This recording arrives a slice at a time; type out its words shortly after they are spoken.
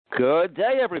Good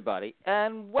day, everybody,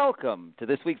 and welcome to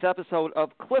this week's episode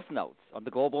of Cliff Notes on the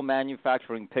Global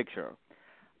Manufacturing Picture.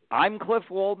 I'm Cliff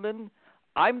Waldman.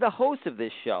 I'm the host of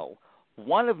this show,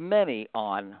 one of many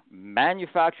on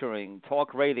Manufacturing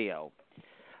Talk Radio.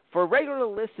 For regular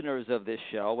listeners of this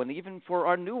show, and even for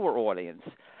our newer audience,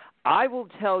 I will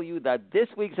tell you that this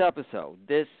week's episode,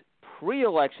 this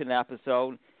pre-election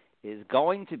episode, is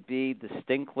going to be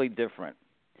distinctly different.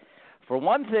 For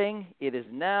one thing, it is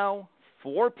now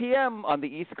 4 p.m. on the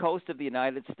East Coast of the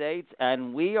United States,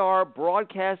 and we are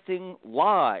broadcasting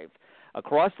live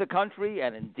across the country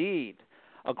and indeed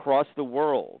across the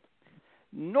world.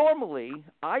 Normally,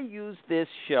 I use this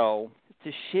show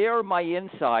to share my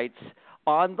insights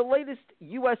on the latest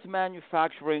U.S.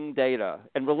 manufacturing data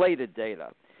and related data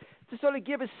to sort of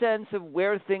give a sense of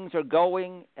where things are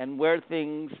going and where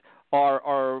things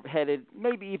are headed,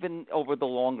 maybe even over the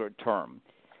longer term.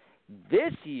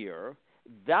 This year,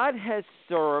 that has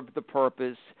served the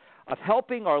purpose of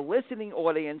helping our listening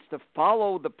audience to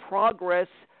follow the progress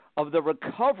of the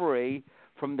recovery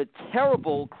from the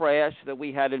terrible crash that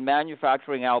we had in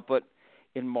manufacturing output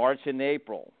in March and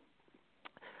April.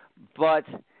 But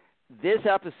this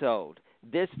episode,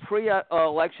 this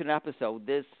pre-election episode,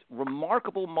 this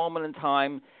remarkable moment in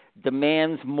time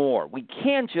demands more. We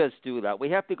can't just do that. We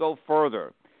have to go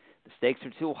further. The stakes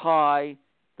are too high.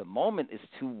 The moment is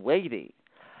too weighty.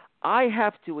 I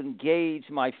have to engage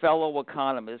my fellow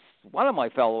economists, one of my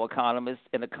fellow economists,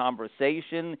 in a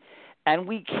conversation, and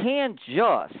we can't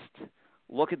just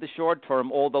look at the short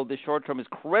term, although the short term is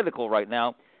critical right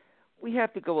now. We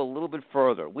have to go a little bit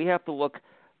further. We have to look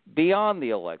beyond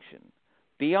the election,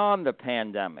 beyond the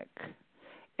pandemic.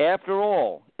 After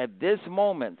all, at this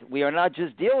moment, we are not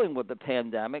just dealing with the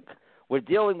pandemic. We're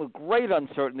dealing with great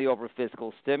uncertainty over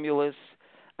fiscal stimulus,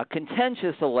 a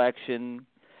contentious election,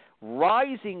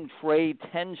 rising trade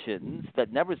tensions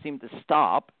that never seem to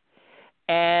stop,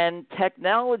 and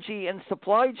technology and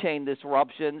supply chain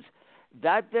disruptions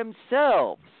that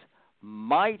themselves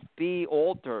might be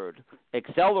altered,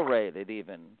 accelerated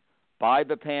even, by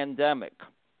the pandemic.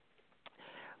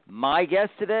 My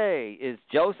guest today is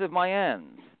Joseph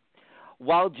Mayans.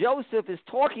 While Joseph is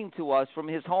talking to us from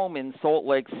his home in Salt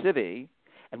Lake City,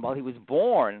 and while he was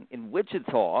born in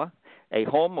Wichita, a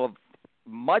home of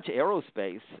much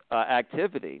aerospace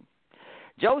activity,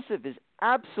 Joseph is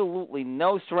absolutely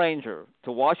no stranger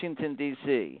to Washington,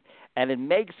 D.C., and it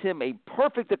makes him a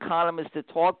perfect economist to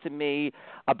talk to me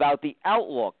about the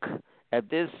outlook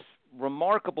at this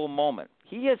remarkable moment.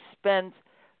 He has spent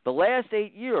the last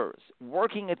 8 years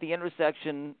working at the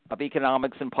intersection of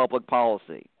economics and public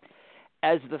policy.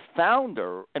 As the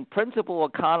founder and principal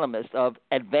economist of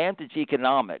Advantage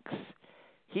Economics,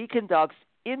 he conducts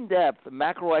in-depth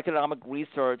macroeconomic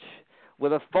research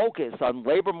with a focus on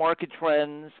labor market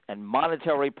trends and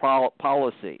monetary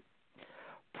policy.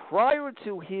 Prior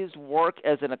to his work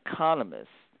as an economist,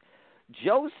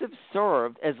 Joseph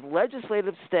served as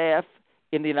legislative staff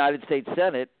in the United States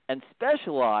Senate and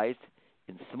specialized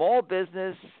in small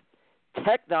business,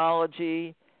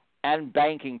 technology, and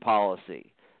banking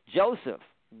policy. Joseph,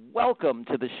 welcome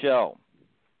to the show.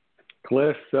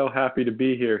 Cliff, so happy to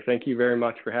be here. Thank you very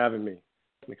much for having me.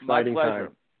 An exciting time.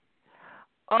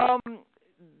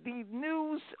 The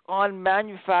news on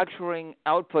manufacturing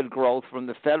output growth from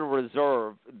the Federal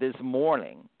Reserve this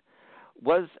morning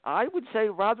was, I would say,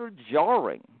 rather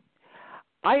jarring.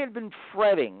 I had been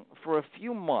fretting for a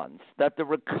few months that the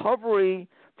recovery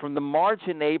from the March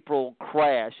and April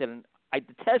crash, and I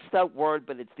detest that word,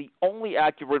 but it's the only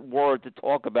accurate word to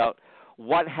talk about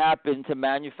what happened to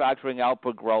manufacturing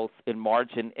output growth in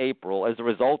March and April as a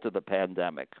result of the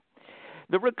pandemic.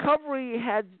 The recovery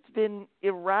had been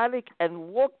erratic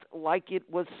and looked like it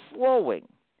was slowing.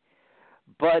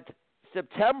 But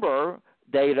September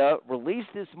data released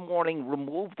this morning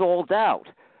removed all doubt.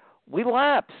 We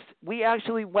lapsed. We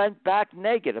actually went back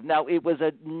negative. Now, it was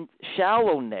a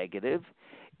shallow negative.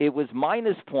 It was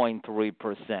minus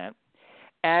 0.3%.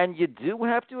 And you do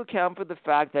have to account for the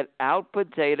fact that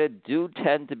output data do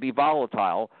tend to be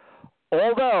volatile,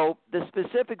 although the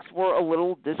specifics were a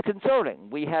little disconcerting.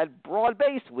 We had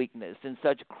broad-based weakness in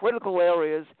such critical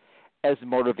areas as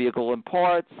motor vehicle and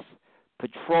parts,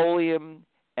 petroleum,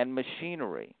 and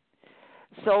machinery.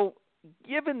 So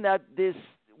given that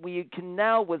we can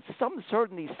now with some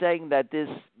certainty saying that this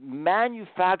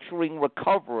manufacturing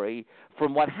recovery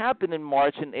from what happened in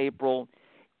March and April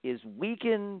is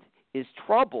weakened, is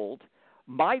troubled,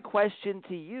 my question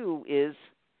to you is,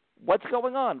 what's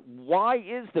going on? Why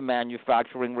is the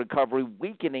manufacturing recovery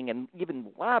weakening and even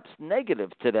lapsed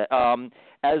negative today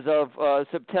as of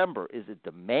September? Is it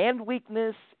demand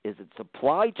weakness? Is it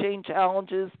supply chain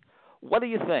challenges? What do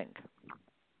you think?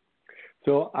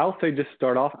 So I'll say, just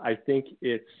start off, I think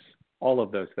it's all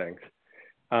of those things.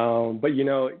 But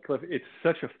Cliff, it's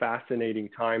such a fascinating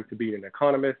time to be an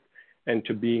economist and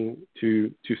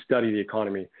to study the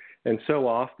economy. And so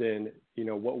often,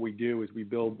 what we do is we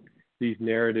build these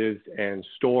narratives and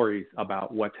stories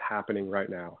about what's happening right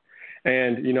now.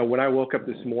 And when I woke up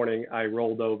this morning, I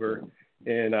rolled over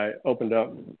and I opened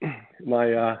up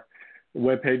my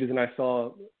web pages and I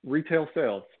saw retail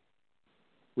sales.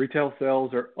 Retail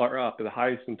sales are up at the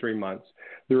highest in 3 months.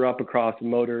 They're up across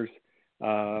motor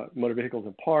vehicles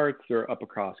and parts. They're up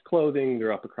across clothing.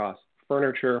 They're up across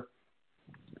furniture.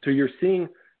 So you're seeing,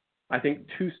 I think,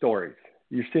 two stories.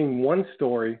 You're seeing one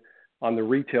story on the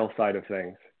retail side of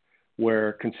things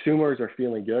where consumers are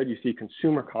feeling good. You see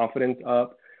consumer confidence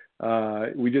up.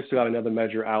 We just got another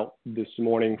measure out this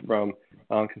morning from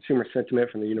consumer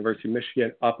sentiment from the University of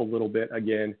Michigan, up a little bit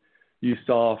again. You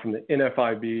saw from the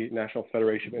NFIB, National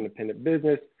Federation of Independent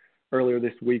Business, earlier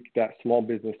this week that small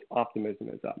business optimism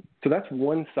is up. So that's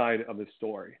one side of the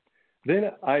story.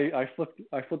 Then I flipped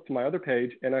to my other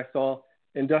page and I saw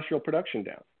industrial production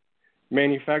down,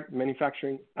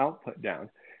 manufacturing output down.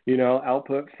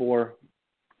 Output for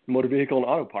motor vehicle and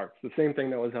auto parts, the same thing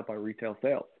that was up on retail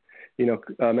sales.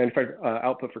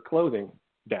 Output for clothing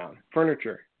down,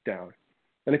 furniture down.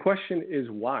 And the question is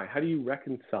why? How do you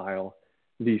reconcile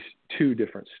these two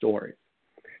different stories?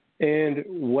 And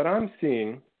what I'm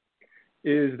seeing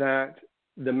is that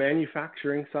the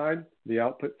manufacturing side, the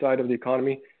output side of the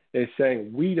economy, is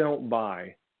saying we don't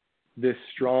buy this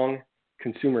strong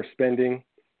consumer spending,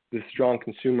 this strong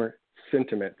consumer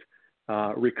sentiment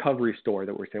recovery story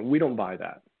that we're seeing. We don't buy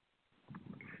that.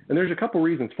 And there's a couple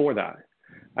reasons for that.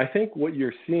 I think what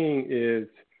you're seeing is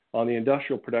on the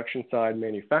industrial production side,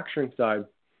 manufacturing side,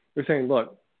 they're saying,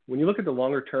 look, when you look at the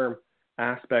longer term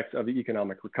aspects of the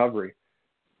economic recovery,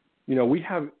 we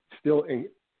have still an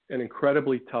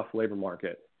incredibly tough labor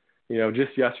market.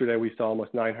 Just yesterday we saw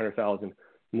almost 900,000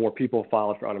 more people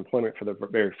file for unemployment for the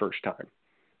very first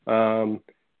time.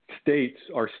 States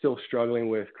are still struggling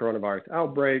with coronavirus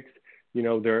outbreaks.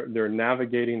 They're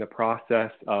navigating the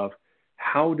process of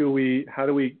how do we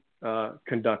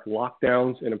conduct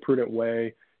lockdowns in a prudent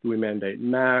way? Do we mandate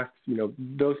masks?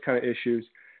 Those kind of issues.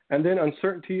 And then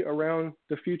uncertainty around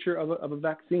the future of a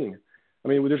vaccine. I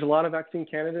mean, there's a lot of vaccine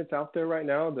candidates out there right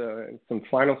now, some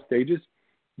final stages.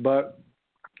 But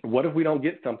what if we don't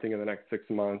get something in the next 6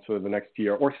 months or the next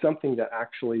year, or something that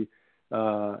actually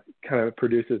kind of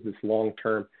produces this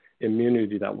long-term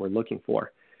immunity that we're looking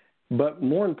for? But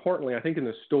more importantly, I think in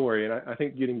the story, and I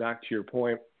think getting back to your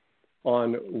point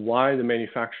on why the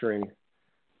manufacturing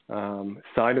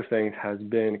side of things has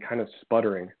been kind of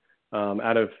sputtering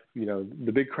out of,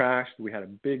 the big crash, we had a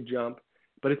big jump,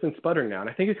 but it's been sputtering now. And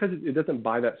I think it's because it doesn't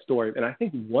buy that story. And I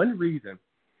think one reason,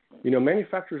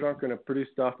 manufacturers aren't going to produce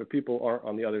stuff if people aren't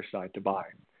on the other side to buy.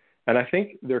 And I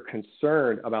think they're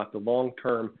concerned about the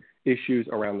long-term issues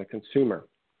around the consumer.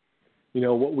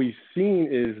 What we've seen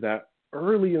is that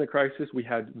early in the crisis, we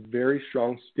had very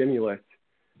strong stimulus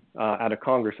out of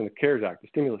Congress in the CARES Act, the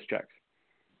stimulus checks.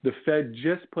 The Fed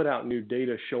just put out new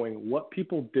data showing what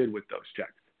people did with those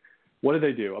checks. What did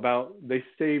they do? They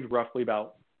saved roughly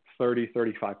about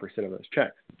 35% of those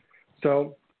checks.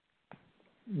 So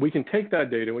we can take that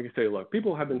data and we can say, look,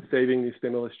 people have been saving these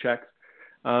stimulus checks,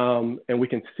 and we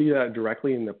can see that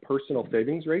directly in the personal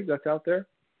savings rate that's out there.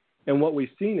 And what we've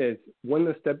seen is when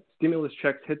the stimulus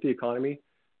checks hit the economy,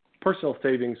 personal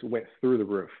savings went through the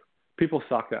roof. People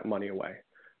socked that money away.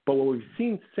 But what we've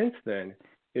seen since then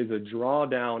is a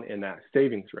drawdown in that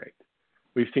savings rate.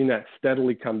 We've seen that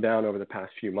steadily come down over the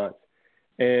past few months.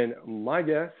 And my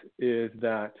guess is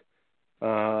that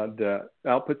the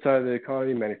output side of the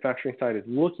economy, manufacturing side, is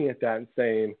looking at that and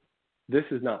saying, this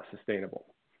is not sustainable.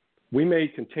 We may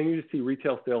continue to see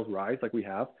retail sales rise like we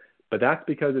have, but that's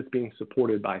because it's being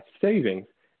supported by savings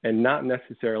and not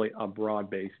necessarily a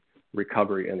broad-based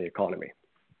recovery in the economy.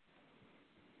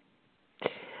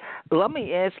 Let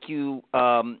me ask you,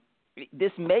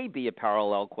 this may be a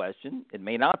parallel question. It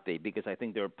may not be, because I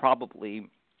think there are probably,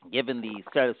 given the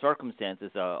set of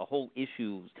circumstances, a whole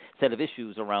set of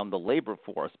issues around the labor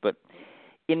force. But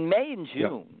in May and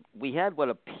June, we had what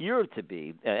appeared to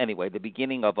be, the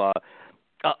beginning of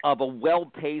a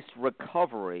well-paced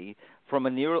recovery from a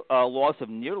loss of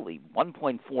nearly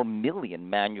 1.4 million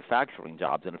manufacturing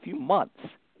jobs in a few months.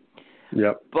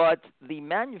 Yep. But the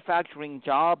manufacturing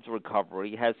jobs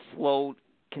recovery has slowed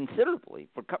considerably.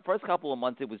 For first couple of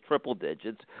months, it was triple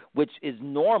digits, which is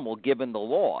normal given the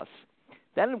loss.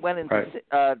 Then it went into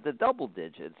the double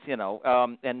digits,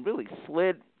 and really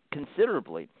slid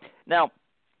considerably. Now,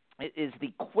 is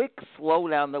the quick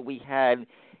slowdown that we had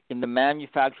in the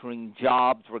manufacturing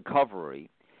jobs recovery.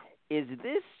 Is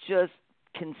this just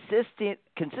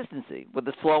consistency with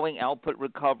the slowing output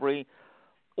recovery,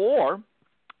 or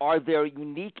are there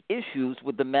unique issues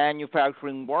with the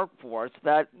manufacturing workforce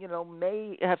that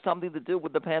may have something to do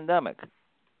with the pandemic?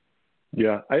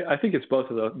 Yeah, I think it's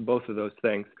both of those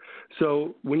things.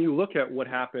 So when you look at what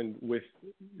happened with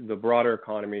the broader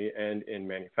economy and in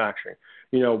manufacturing,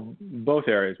 both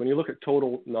areas. When you look at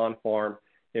total non-farm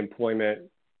employment,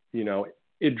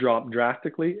 it dropped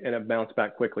drastically and it bounced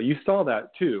back quickly. You saw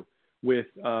that too with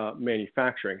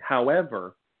manufacturing.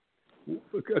 However,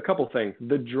 a couple things.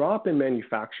 The drop in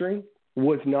manufacturing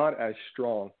was not as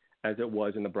strong as it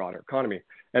was in the broader economy.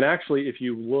 And actually, if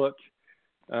you look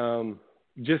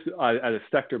just at a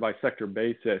sector by sector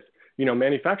basis,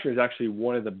 manufacturing is actually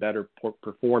one of the better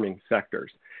performing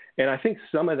sectors. And I think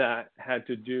some of that had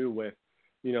to do with,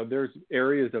 there's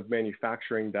areas of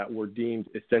manufacturing that were deemed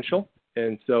essential.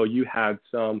 And so you had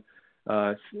some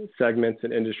segments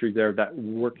and industries there that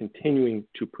were continuing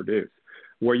to produce.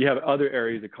 Where you have other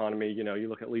areas of the economy, you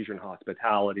look at leisure and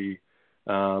hospitality,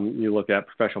 you look at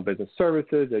professional business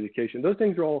services, education, those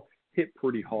things are all hit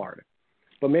pretty hard.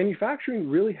 But manufacturing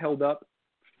really held up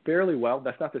fairly well.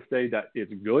 That's not to say that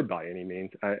it's good by any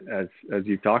means, as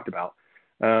you've talked about.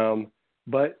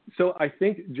 But so I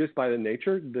think just by the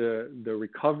nature, the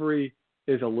recovery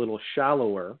is a little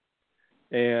shallower,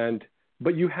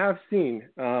 but you have seen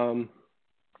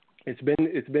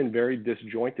it's been very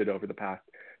disjointed over the past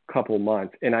couple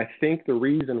months, and I think the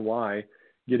reason why,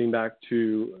 getting back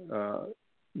to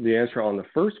the answer on the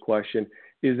first question,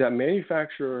 is that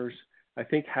manufacturers, I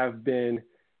think, have been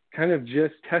kind of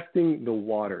just testing the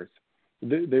waters.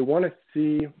 They want to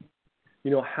see,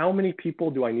 how many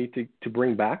people do I need to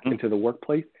bring back into the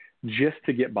workplace just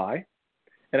to get by?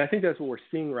 And I think that's what we're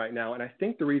seeing right now. And I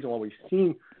think the reason why we've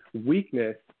seen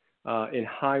weakness in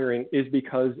hiring is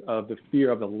because of the fear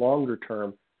of the longer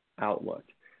term outlook.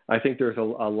 I think there's a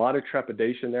lot of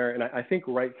trepidation there, and I think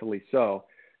rightfully so.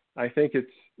 I think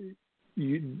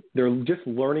they're just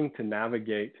learning to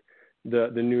navigate the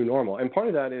new normal. And part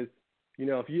of that is,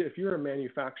 if you're a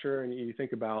manufacturer and you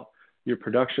think about your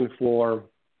production floor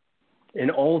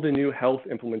and all the new health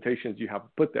implementations you have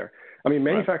put there,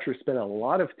 manufacturers spend a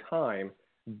lot of time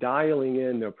dialing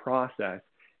in their process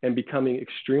and becoming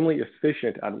extremely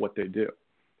efficient at what they do.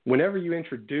 Whenever you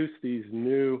introduce these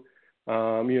new,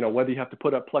 whether you have to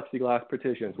put up plexiglass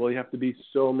partitions, whether you have to be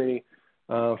so many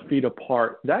feet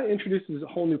apart, that introduces a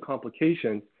whole new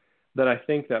complications that I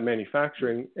think that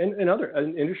manufacturing and other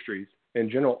industries in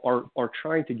general are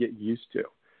trying to get used to.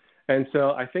 And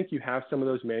so I think you have some of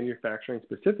those manufacturing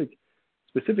specific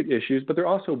issues, but there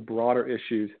are also broader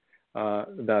issues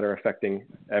that are affecting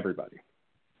everybody.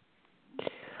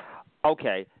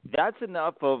 Okay, that's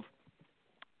enough of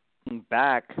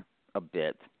back a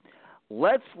bit.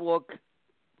 Let's look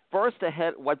first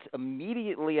ahead, what's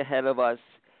immediately ahead of us,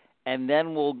 and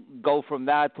then we'll go from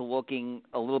that to looking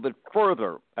a little bit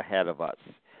further ahead of us.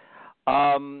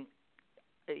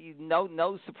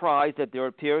 No surprise that there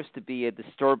appears to be a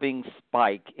disturbing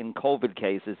spike in COVID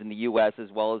cases in the U.S.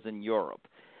 as well as in Europe.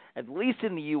 At least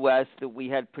in the U.S., that we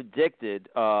had predicted,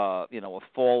 a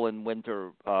fall and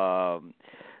winter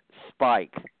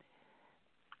spike.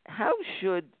 How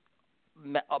should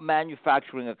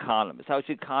manufacturing economists, how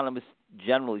should economists,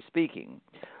 generally speaking,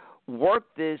 work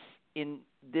this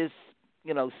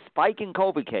spike in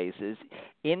COVID cases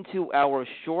into our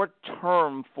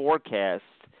short-term forecast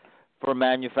for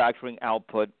manufacturing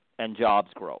output and jobs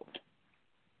growth?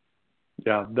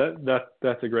 Yeah,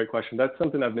 that's a great question. That's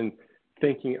something I've been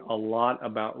thinking a lot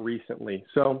about recently.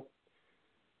 So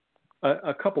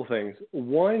a couple things.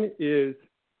 One is,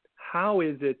 how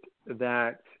is it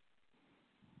that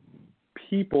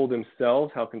people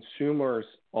themselves, how consumers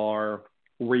are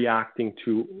reacting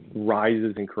to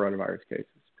rises in coronavirus cases?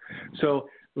 So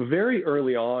very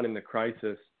early on in the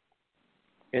crisis,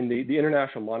 and the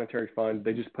International Monetary Fund,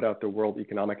 they just put out their World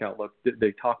Economic Outlook.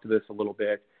 They talked to this a little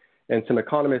bit. And some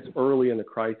economists early in the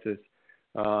crisis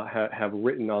have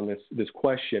written on this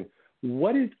question.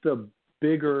 What is the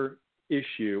bigger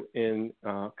issue in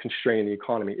constraining the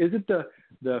economy? Is it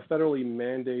the federally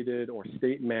mandated or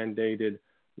state mandated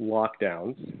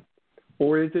lockdowns?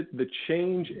 Or is it the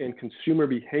change in consumer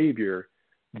behavior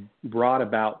brought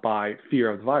about by fear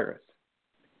of the virus?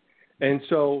 And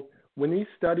so when these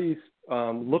studies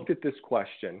looked at this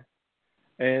question,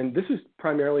 and this is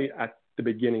primarily at the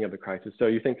beginning of the crisis, so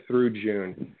you think through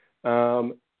June,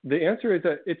 the answer is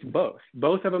that it's both.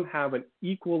 Both of them have an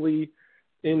equally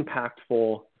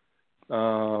impactful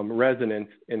resonance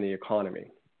in the economy.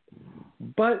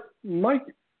 But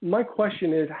Mike, my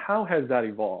question is, how has that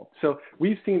evolved? So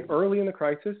we've seen early in the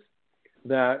crisis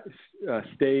that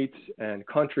states and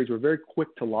countries were very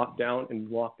quick to lock down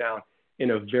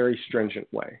in a very stringent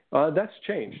way. That's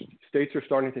changed. States are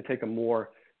starting to take a more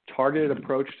targeted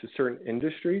approach to certain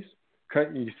industries.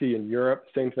 You see in Europe,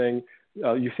 same thing.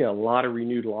 You see a lot of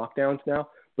renewed lockdowns now,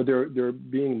 but they're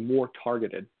being more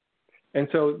targeted. And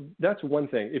so that's one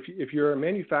thing. If you're a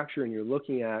manufacturer and you're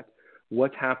looking at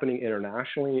what's happening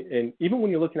internationally, and even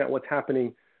when you're looking at what's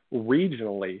happening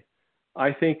regionally,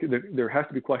 I think there has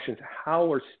to be questions: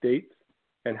 how are states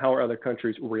and how are other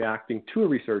countries reacting to a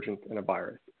resurgence in a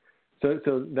virus?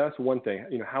 So that's one thing.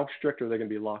 How strict are they going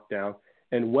to be locked down,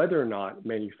 and whether or not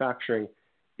manufacturing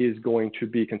is going to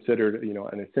be considered,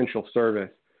 an essential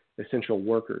service, essential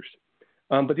workers.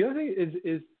 But the other thing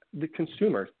is the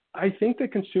consumers. I think the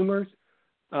consumers,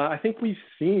 I think we've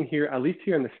seen here, at least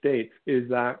here in the States, is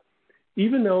that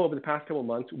even though over the past couple of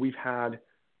months we've had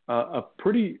a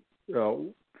pretty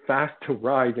fast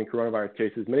rise in coronavirus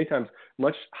cases, many times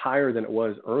much higher than it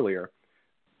was earlier,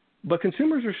 but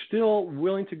consumers are still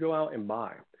willing to go out and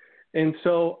buy. And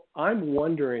so I'm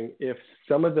wondering if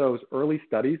some of those early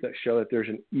studies that show that there's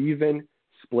an even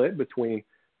split between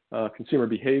consumer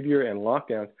behavior and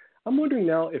lockdowns, I'm wondering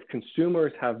now if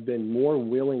consumers have been more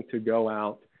willing to go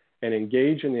out and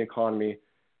engage in the economy,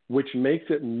 which makes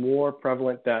it more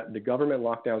prevalent that the government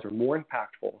lockdowns are more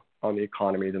impactful on the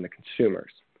economy than the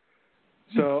consumers.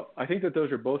 So I think that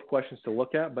those are both questions to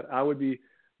look at, but I would be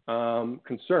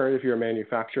concerned if you're a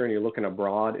manufacturer and you're looking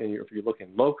abroad and if you're looking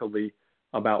locally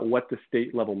about what the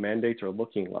state level mandates are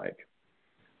looking like.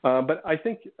 But I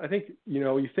think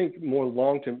you think more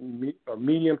long to or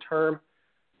medium term.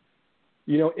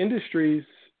 Industries,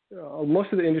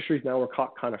 most of the industries now are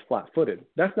caught kind of flat-footed.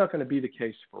 That's not going to be the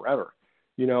case forever.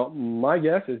 My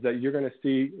guess is that you're going to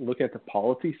see, looking at the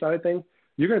policy side of things,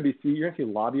 you're going to see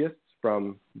lobbyists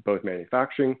from both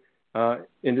manufacturing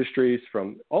industries,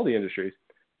 from all the industries,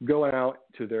 going out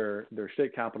to their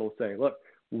state capitals saying, look,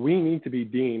 we need to be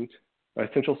deemed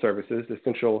essential services,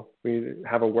 we need to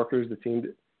have our workers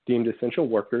deemed essential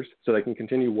workers so they can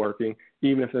continue working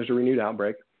even if there's a renewed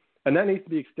outbreak. And that needs to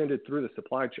be extended through the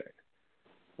supply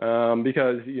chain.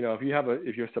 Because,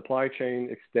 if your supply chain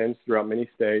extends throughout many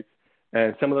states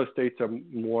and some of those states are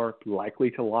more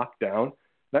likely to lock down,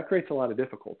 that creates a lot of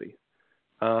difficulty.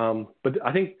 But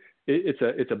I think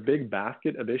it's a big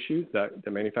basket of issues that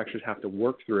the manufacturers have to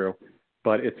work through.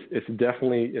 But it's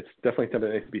definitely something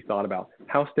that needs to be thought about: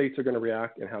 how states are going to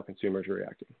react and how consumers are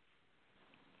reacting.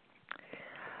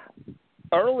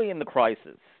 Early in the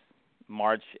crisis,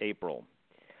 March, April,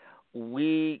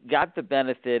 we got the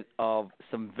benefit of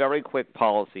some very quick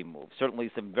policy moves,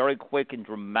 certainly some very quick and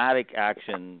dramatic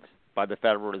actions by the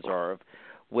Federal Reserve,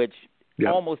 which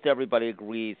almost everybody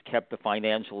agrees kept the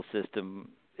financial system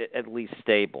at least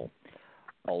stable.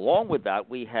 Along with that,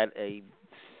 we had a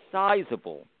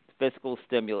sizable fiscal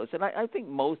stimulus, and I think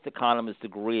most economists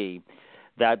agree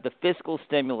that the fiscal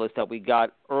stimulus that we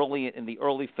got in the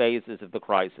early phases of the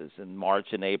crisis in March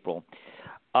and April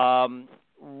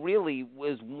really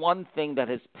was one thing that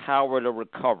has powered a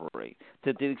recovery.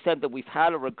 To the extent that we've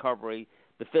had a recovery,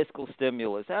 the fiscal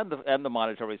stimulus and the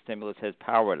monetary stimulus has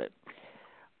powered it.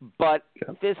 But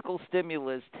fiscal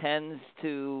stimulus tends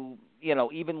to,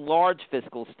 even large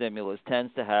fiscal stimulus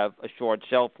tends to have a short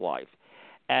shelf life.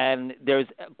 And there's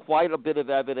quite a bit of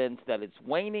evidence that it's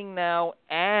waning now,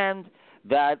 and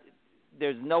that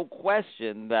there's no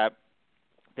question that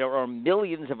there are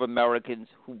millions of Americans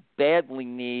who badly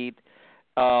need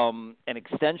an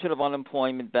extension of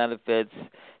unemployment benefits,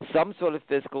 some sort of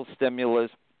fiscal stimulus.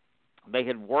 They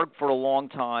had worked for a long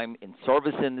time in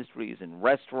service industries, in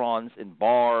restaurants, in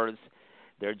bars.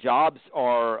 Their jobs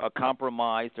are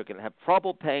compromised. They're going to have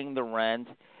trouble paying the rent.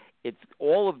 It's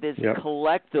all of this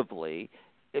collectively,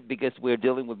 because we're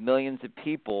dealing with millions of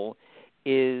people,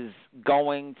 is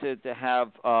going to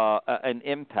have an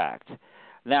impact.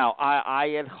 Now,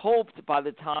 I had hoped by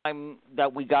the time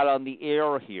that we got on the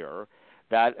air here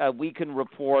that we can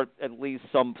report at least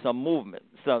some movement,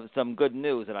 some good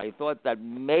news. And I thought that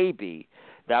maybe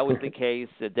that was the case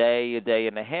a day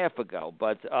and a half ago,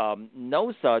 but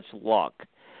no such luck.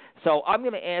 So I'm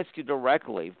going to ask you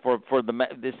directly for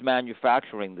this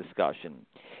manufacturing discussion,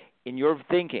 in your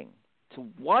thinking, to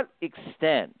what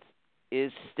extent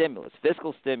is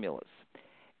fiscal stimulus,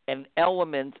 an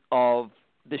element of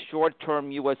the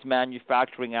short-term U.S.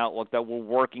 manufacturing outlook that we're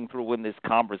working through in this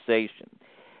conversation?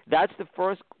 That's the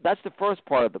first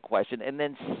part of the question. And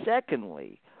then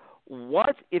secondly,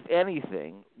 what, if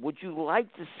anything, would you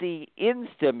like to see in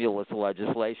stimulus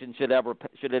legislation, should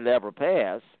it ever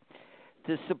pass,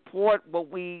 to support what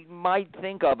we might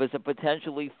think of as a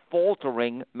potentially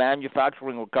faltering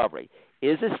manufacturing recovery?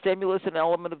 Is a stimulus an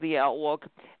element of the outlook?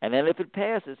 And then if it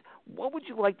passes, what would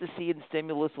you like to see in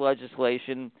stimulus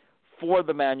legislation for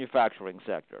the manufacturing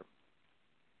sector?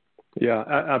 Yeah,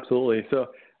 absolutely. So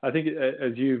I think,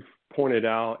 as you've pointed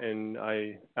out, and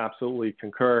I absolutely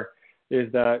concur,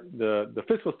 is that the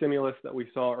fiscal stimulus that we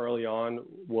saw early on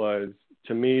was,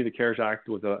 to me, the CARES Act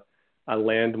was a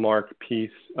landmark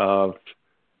piece of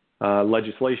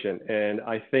legislation. And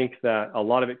I think that a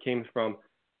lot of it came from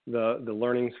the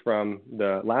learnings from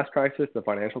the last crisis, the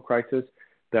financial crisis,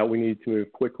 that we need to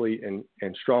move quickly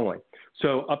and strongly.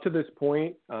 So up to this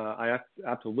point, I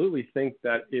absolutely think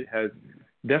that it has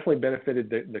definitely benefited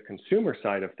the consumer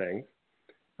side of things,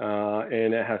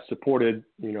 and it has supported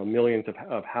millions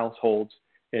of households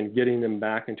and getting them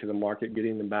back into the market,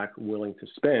 getting them back willing to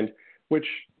spend, which,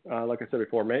 like I said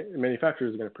before,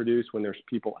 manufacturers are going to produce when there's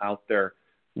people out there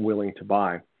willing to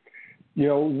buy.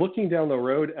 Looking down the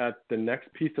road at the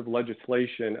next piece of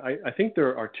legislation, I think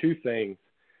there are two things.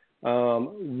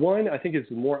 One, I think, is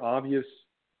the more obvious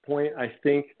point. I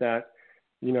think that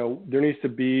there needs to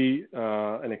be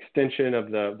an extension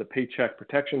of the Paycheck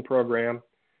Protection Program.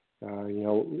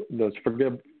 Those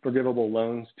forgivable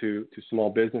loans to small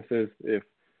businesses if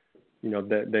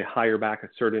they hire back a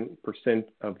certain percent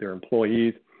of their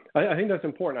employees. I think that's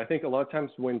important. I think a lot of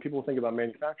times when people think about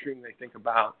manufacturing, they think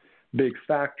about big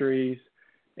factories,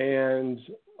 and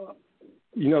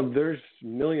there's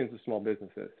millions of small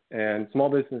businesses, and small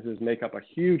businesses make up a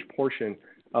huge portion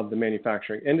of the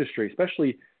manufacturing industry,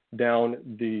 especially down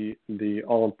the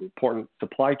all-important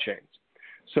supply chains.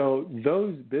 So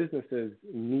those businesses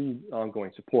need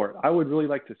ongoing support. I would really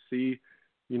like to see,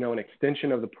 an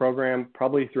extension of the program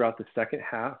probably throughout the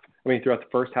throughout the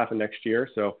first half of next year,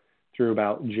 so through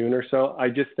about June or so. I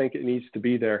just think it needs to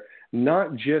be there,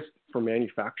 not just for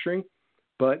manufacturing,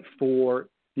 but for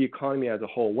the economy as a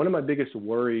whole. One of my biggest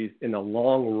worries in the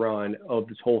long run of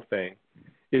this whole thing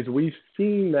is we've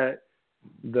seen that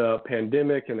the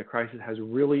pandemic and the crisis has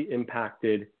really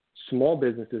impacted small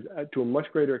businesses to a much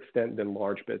greater extent than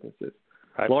large businesses.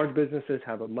 Right. Large businesses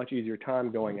have a much easier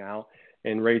time going out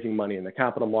and raising money in the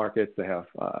capital markets. They have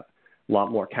a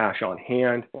lot more cash on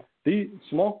hand. These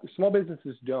small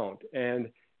businesses don't. And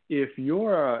if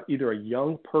you're either a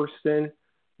young person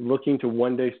looking to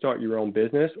one day start your own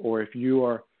business, or if you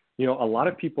are, a lot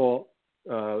of people,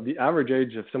 the average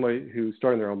age of somebody who's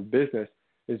starting their own business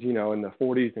is, in the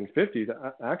 40s and 50s,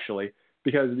 actually,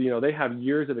 because, they have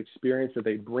years of experience that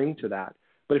they bring to that.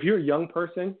 But if you're a young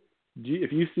person,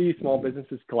 if you see small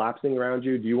businesses collapsing around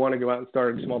you, do you want to go out and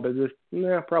start a small business?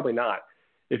 No, probably not.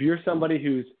 If you're somebody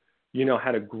who's,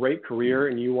 had a great career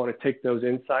and you want to take those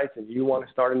insights and you want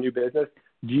to start a new business,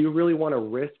 do you really want to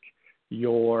risk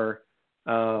your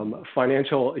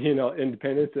financial,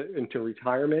 independence into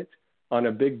retirement on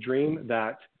a big dream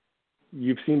that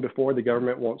you've seen before the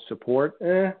government won't support?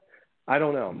 I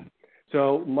don't know.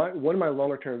 So one of my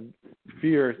longer-term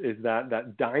fears is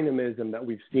that dynamism that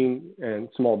we've seen in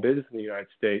small business in the United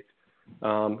States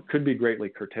could be greatly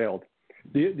curtailed.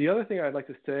 The other thing I'd like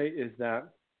to say is that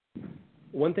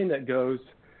one thing that goes,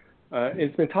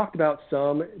 it's been talked about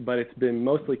some, but it's been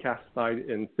mostly cast aside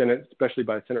in Senate, especially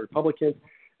by Senate Republicans.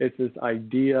 It's this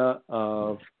idea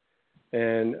of,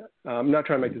 and I'm not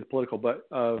trying to make this political, but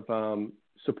of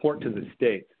support to the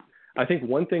states. I think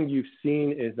one thing you've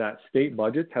seen is that state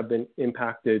budgets have been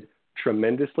impacted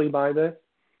tremendously by this.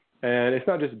 And it's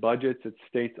not just budgets, it's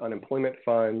states' unemployment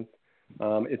funds,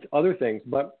 it's other things.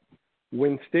 But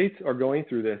when states are going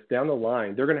through this down the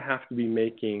line, they're going to have to be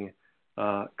making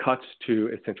cuts to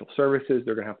essential services.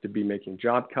 They're going to have to be making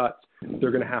job cuts.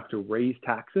 They're going to have to raise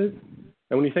taxes.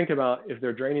 And when you think about if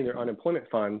they're draining their unemployment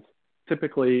funds,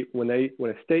 typically when a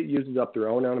state uses up their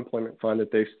own unemployment fund that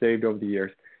they've saved over the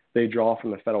years, they draw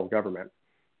from the federal government.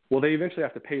 Well, they eventually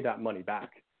have to pay that money back.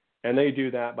 And they do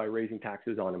that by raising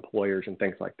taxes on employers and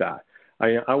things like that.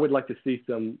 I would like to see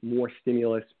some more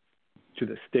stimulus to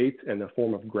the states in the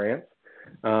form of grants,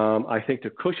 I think, to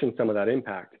cushion some of that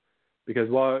impact. Because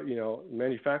while,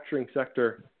 manufacturing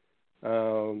sector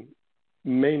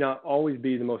may not always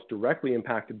be the most directly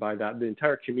impacted by that, the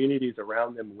entire communities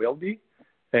around them will be.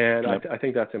 And I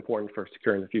think that's important for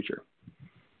securing the future.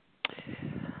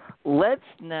 Let's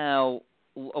now,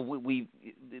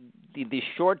 the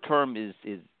short term is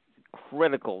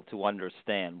critical to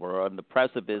understand. We're on the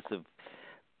precipice of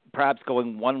perhaps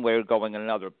going one way or going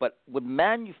another. But with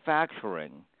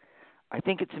manufacturing, I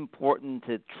think it's important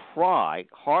to try,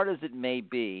 hard as it may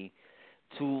be,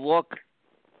 to look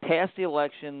past the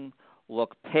election,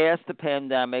 look past the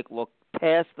pandemic, look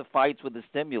past the fights with the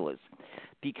stimulus.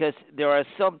 Because there are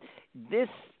some, this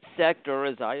sector,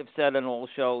 as I have said in all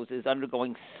shows, is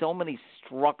undergoing so many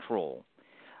structural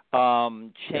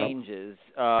changes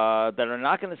that are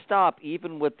not going to stop,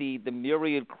 even with the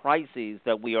myriad crises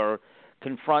that we are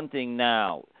confronting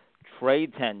now: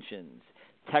 trade tensions,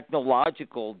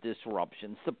 technological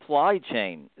disruption, supply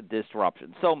chain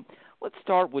disruption. So let's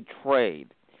start with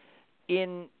trade.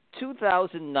 In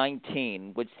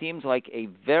 2019, which seems like a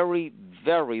very,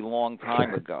 very long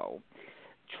time ago,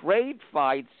 trade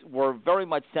fights were very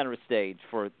much center stage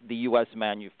for the U.S.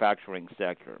 manufacturing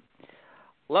sector.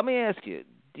 Let me ask you,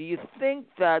 do you think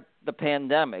that the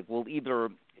pandemic will either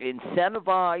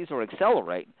incentivize or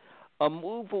accelerate a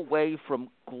move away from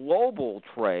global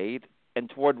trade and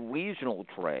toward regional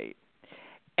trade?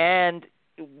 And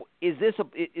is this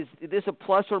a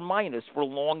plus or minus for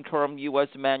long-term U.S.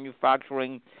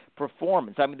 manufacturing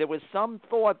performance? I mean, there was some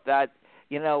thought that,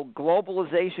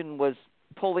 globalization was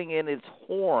pulling in its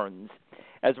horns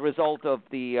as a result of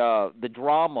the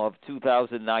drama of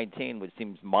 2019, which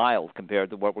seems mild compared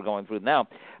to what we're going through now,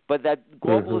 but that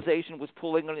globalization was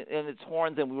pulling in its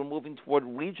horns and we were moving toward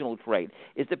regional trade.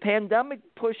 Is the pandemic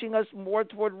pushing us more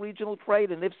toward regional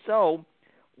trade? And if so,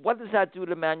 what does that do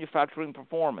to manufacturing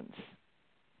performance?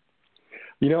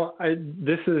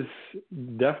 This is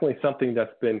definitely something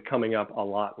that's been coming up a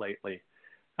lot lately,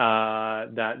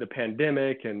 that the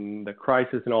pandemic and the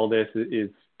crisis and all this is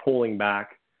pulling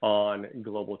back on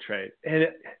global trade. And,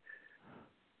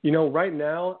 right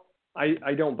now,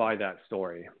 I don't buy that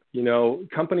story.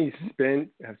 Companies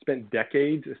have spent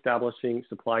decades establishing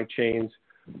supply chains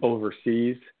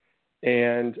overseas.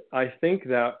 And I think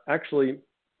that actually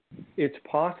it's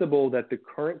possible that the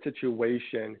current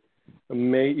situation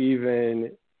may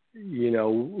even,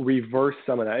 reverse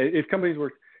some of that. If companies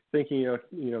were thinking,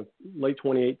 late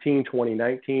 2018,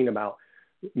 2019 about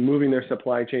moving their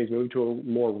supply chains, moving to a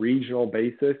more regional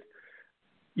basis,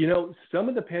 some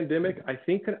of the pandemic, I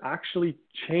think, could actually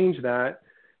change that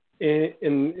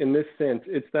in this sense.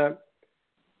 It's that,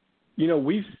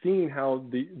 we've seen how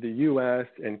the U.S.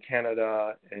 and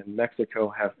Canada and Mexico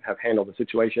have handled the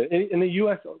situation. In the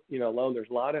U.S., alone, there's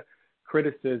a lot of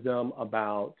criticism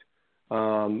about,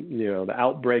 the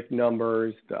outbreak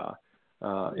numbers, the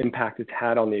impact it's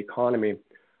had on the economy.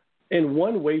 And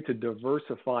one way to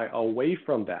diversify away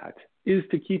from that is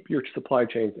to keep your supply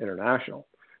chains international.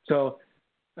 So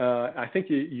I think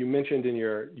you mentioned in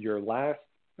your last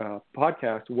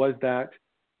podcast was that,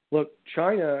 look,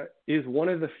 China is one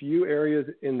of the few areas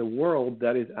in the world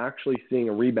that is actually seeing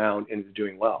a rebound and is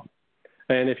doing well.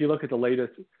 And if you look at the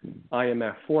latest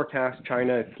IMF forecast,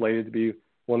 China is slated to be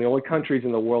one of the only countries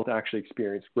in the world to actually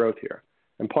experience growth here.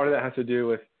 And part of that has to do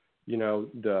with,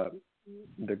 the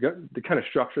kind of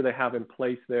structure they have in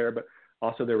place there, but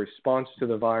also their response to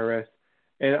the virus.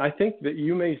 And I think that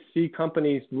you may see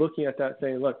companies looking at that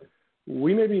saying, look,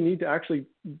 we maybe need to actually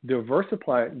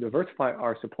diversify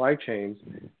our supply chains,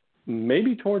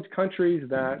 maybe towards countries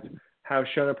that have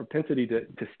shown a propensity to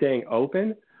staying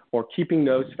open or keeping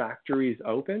those factories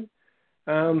open.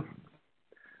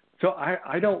 So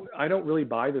I don't really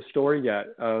buy the story yet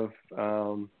of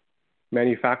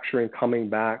manufacturing coming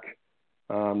back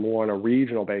more on a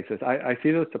regional basis. I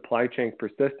see those supply chains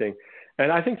persisting.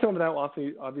 And I think some of that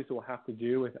obviously will have to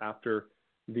do with after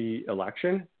the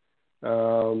election.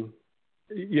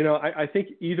 I think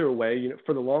either way,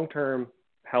 for the long-term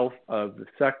health of the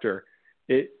sector,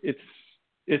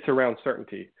 it's around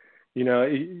certainty.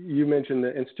 You mentioned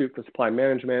the Institute for Supply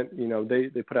Management.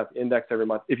 They put out the index every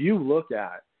month. If you look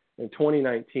at in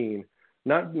 2019,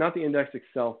 not the index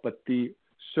itself, but the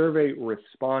survey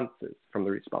responses from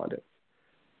the respondents,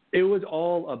 it was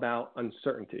all about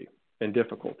uncertainty and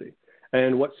difficulty.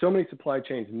 And what so many supply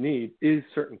chains need is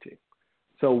certainty.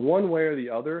 So one way or the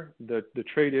other, the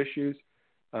trade issues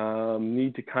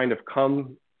need to kind of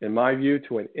come, in my view,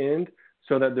 to an end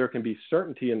so that there can be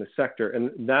certainty in the sector.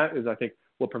 And that is, I think,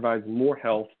 what provides more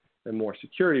health and more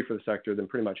security for the sector than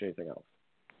pretty much anything else.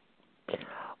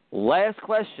 Last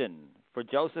question for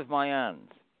Joseph Mayans.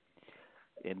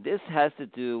 And this has to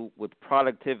do with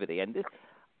productivity. And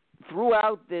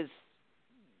throughout this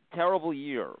terrible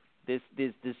year, this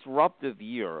disruptive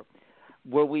year,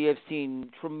 where we have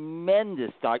seen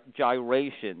tremendous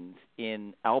gyrations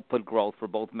in output growth for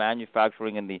both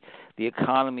manufacturing and the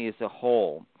economy as a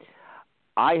whole,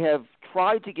 I have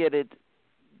tried to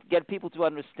get people to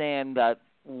understand that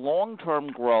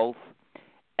long-term growth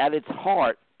at its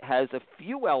heart has a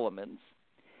few elements,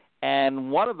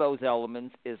 and one of those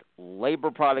elements is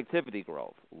labor productivity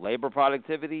growth. Labor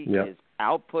productivity is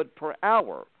output per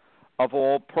hour of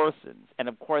all persons. And,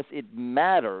 of course, it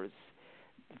matters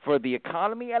for the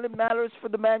economy and it matters for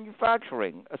the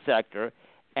manufacturing sector.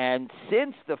 And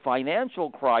since the financial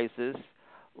crisis,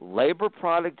 labor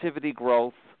productivity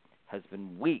growth has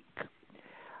been weak.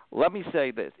 Let me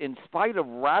say this. In spite of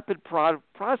rapid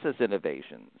process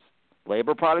innovations,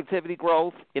 labor productivity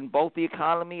growth in both the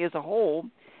economy as a whole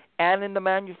and in the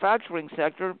manufacturing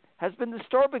sector has been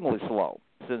disturbingly slow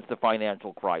since the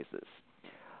financial crisis.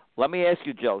 Let me ask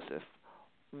you, Joseph,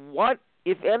 what,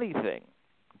 if anything,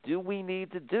 do we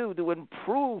need to do to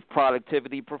improve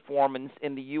productivity performance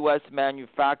in the U.S.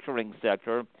 manufacturing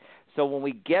sector so when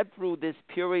we get through this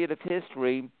period of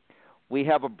history, we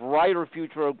have a brighter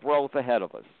future of growth ahead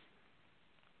of us?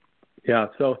 Yeah,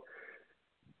 so,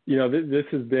 this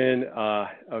has been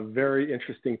a very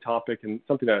interesting topic and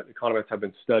something that economists have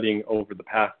been studying over the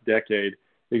past decade,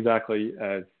 exactly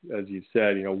as you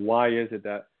said. Why is it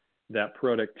that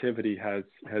productivity has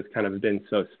kind of been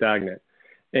so stagnant?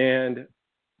 And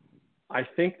I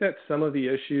think that some of the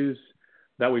issues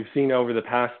that we've seen over the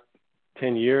past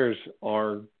 10 years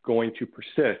are going to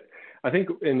persist. I think,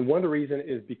 and one of the reasons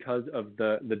is because of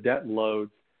the debt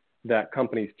loads that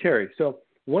companies carry. So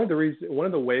one of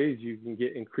the ways you can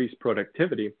get increased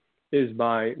productivity is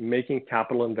by making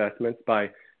capital investments, by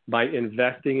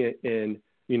investing in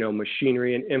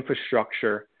machinery and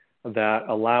infrastructure that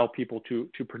allow people to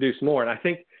produce more. And I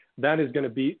think that is going to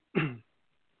be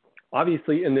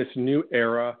obviously in this new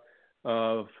era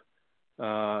of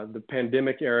the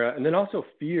pandemic era, and then also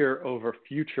fear over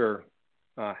future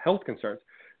health concerns.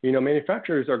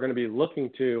 Manufacturers are going to be looking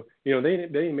to,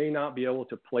 they may not be able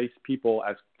to place people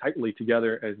as tightly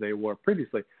together as they were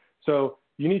previously. So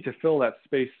you need to fill that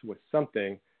space with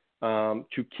something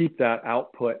to keep that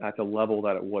output at the level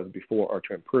that it was before or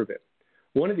to improve it.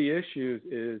 One of the issues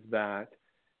is that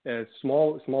as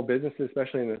small businesses,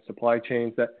 especially in the supply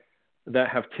chains that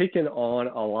have taken on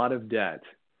a lot of debt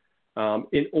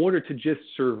in order to just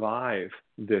survive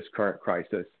this current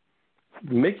crisis,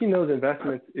 making those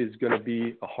investments is going to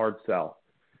be a hard sell.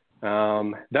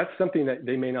 That's something that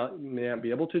they may not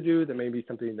be able to do. That may be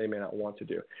something they may not want to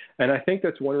do. And I think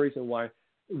that's one reason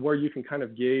where you can kind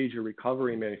of gauge a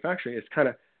recovery in manufacturing is kind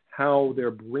of how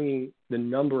they're bringing the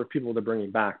number of people they're bringing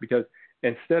back. Because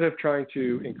instead of trying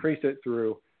to increase it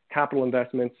through capital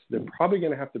investments, they're probably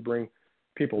going to have to bring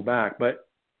people back. But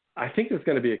I think there's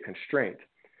going to be a constraint.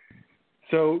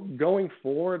 So going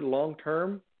forward, long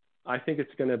term, I think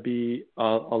it's going to be a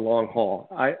long haul.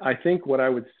 I think what I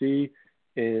would see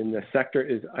in the sector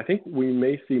is I think we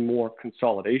may see more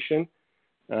consolidation.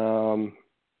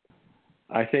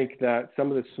 I think that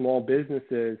some of the small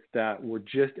businesses that were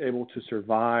just able to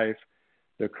survive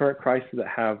the current crisis that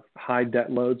have high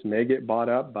debt loads may get bought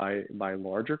up by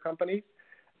larger companies.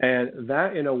 And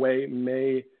that, in a way,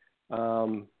 may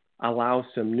allow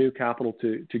some new capital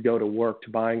to go to work to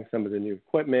buying some of the new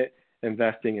equipment,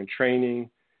 investing in training,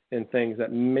 and things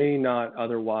that may not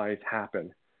otherwise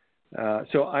happen.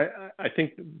 So I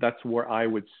think that's where I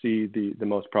would see the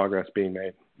most progress being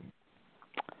made.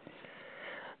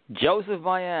 Joseph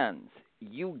Mayans,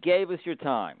 you gave us your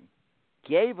time,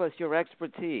 gave us your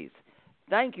expertise.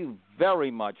 Thank you very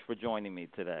much for joining me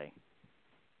today.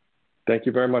 Thank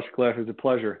you very much, Cliff. It was a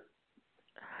pleasure.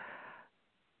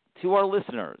 To our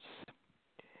listeners,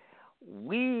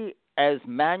 we as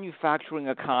manufacturing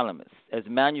economists, as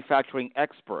manufacturing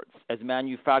experts, as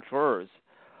manufacturers,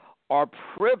 are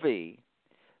privy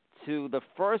to the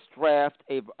first draft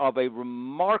of a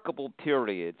remarkable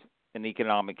period in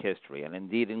economic history and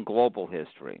indeed in global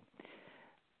history.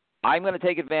 I'm going to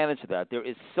take advantage of that. There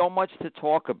is so much to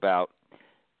talk about.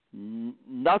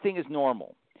 Nothing is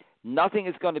normal. Nothing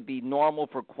is going to be normal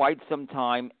for quite some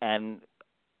time, and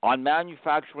on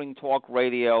Manufacturing Talk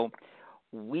Radio,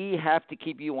 we have to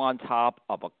keep you on top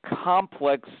of a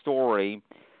complex story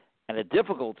and a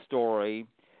difficult story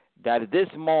that at this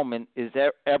moment is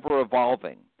ever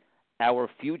evolving. Our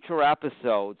future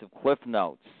episodes of Cliff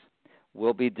Notes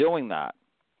will be doing that.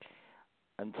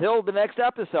 Until the next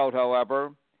episode,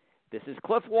 however, this is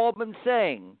Cliff Waldman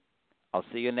saying, I'll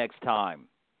see you next time.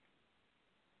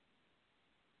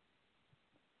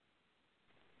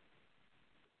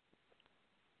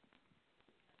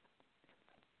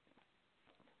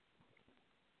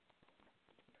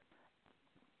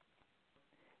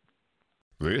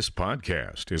 This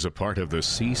podcast is a part of the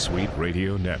C-Suite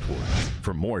Radio Network.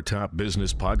 For more top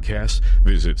business podcasts,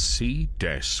 visit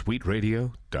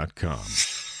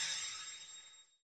c-suiteradio.com.